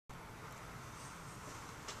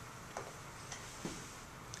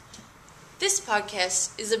This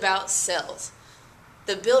podcast is about cells,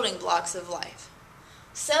 the building blocks of life.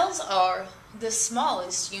 Cells are the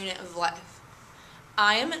smallest unit of life.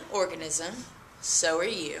 I am an organism, so are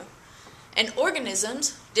you, and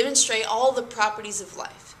organisms demonstrate all the properties of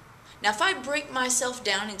life. Now, if I break myself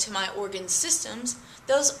down into my organ systems,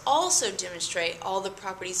 those also demonstrate all the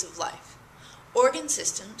properties of life. Organ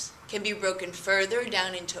systems can be broken further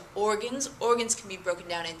down into organs. Organs can be broken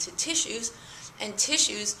down into tissues, and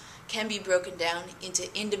tissues can be broken down into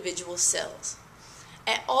individual cells.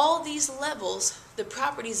 At all these levels, the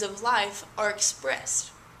properties of life are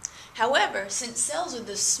expressed. However, since cells are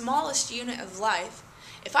the smallest unit of life,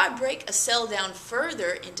 if I break a cell down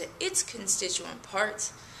further into its constituent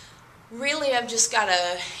parts, really I've just got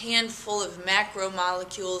a handful of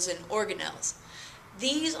macromolecules and organelles.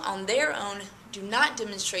 These on their own do not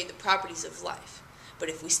demonstrate the properties of life, but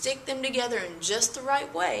if we stick them together in just the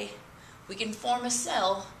right way, we can form a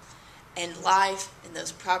cell, and life and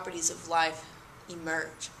those properties of life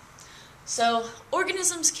emerge. So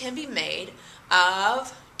organisms can be made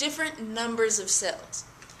of different numbers of cells.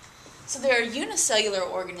 So there are unicellular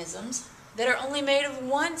organisms that are only made of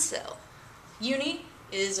one cell. Uni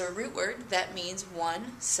is a root word that means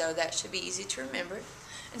one, so that should be easy to remember.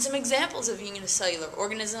 And some examples of unicellular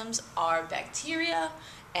organisms are bacteria,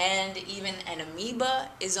 and even an amoeba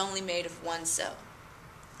is only made of one cell.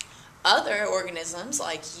 Other organisms,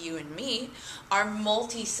 like you and me, are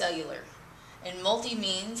multicellular. And multi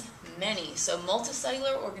means many. So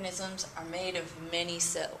multicellular organisms are made of many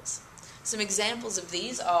cells. Some examples of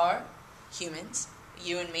these are humans,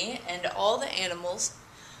 you and me, and all the animals.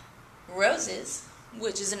 Roses,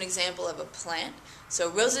 which is an example of a plant. So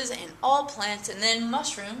roses and all plants, and then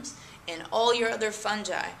mushrooms and all your other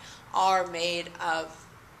fungi are made of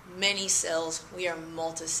many cells. We are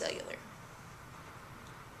multicellular.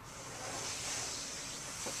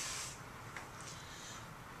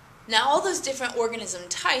 Now, all those different organism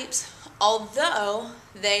types, although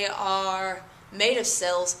they are made of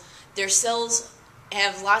cells, their cells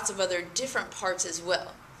have lots of other different parts as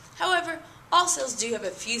well. However, all cells do have a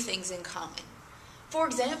few things in common. For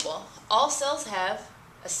example, all cells have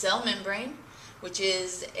a cell membrane, which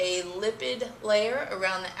is a lipid layer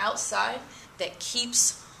around the outside that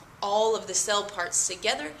keeps all of the cell parts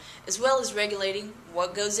together, as well as regulating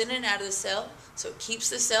what goes in and out of the cell, so it keeps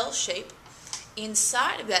the cell shape.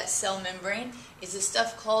 Inside of that cell membrane is this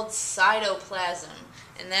stuff called cytoplasm,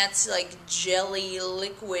 and that's like jelly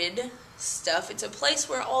liquid stuff. It's a place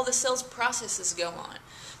where all the cell's processes go on.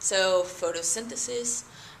 So photosynthesis,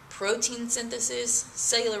 protein synthesis,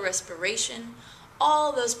 cellular respiration,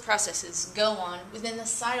 all those processes go on within the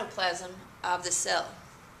cytoplasm of the cell.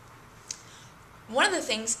 One of the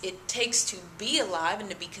things it takes to be alive and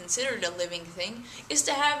to be considered a living thing is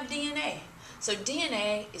to have DNA. So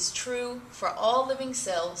DNA is true for all living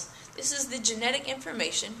cells. This is the genetic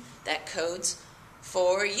information that codes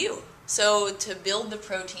for you. So to build the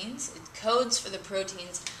proteins, it codes for the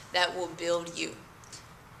proteins that will build you.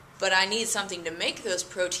 But I need something to make those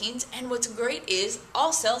proteins, and what's great is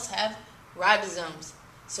all cells have ribosomes.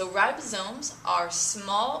 So ribosomes are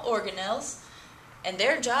small organelles, and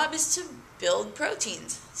their job is to build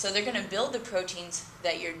proteins. So they're going to build the proteins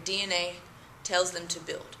that your DNA tells them to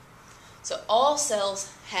build. So all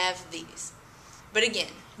cells have these. But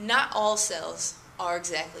again, not all cells are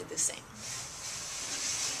exactly the same.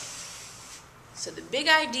 So the big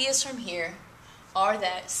ideas from here are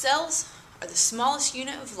that cells are the smallest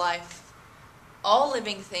unit of life. All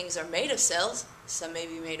living things are made of cells. Some may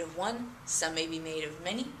be made of one, some may be made of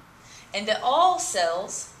many. And that all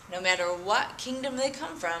cells, no matter what kingdom they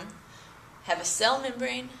come from, have a cell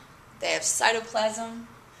membrane, they have cytoplasm,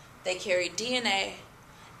 they carry DNA,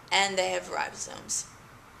 and they have ribosomes.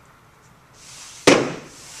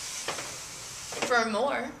 For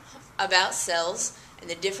more about cells and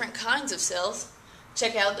the different kinds of cells,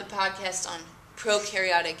 check out the podcast on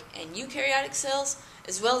prokaryotic and eukaryotic cells,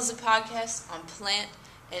 as well as the podcast on plant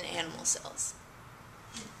and animal cells.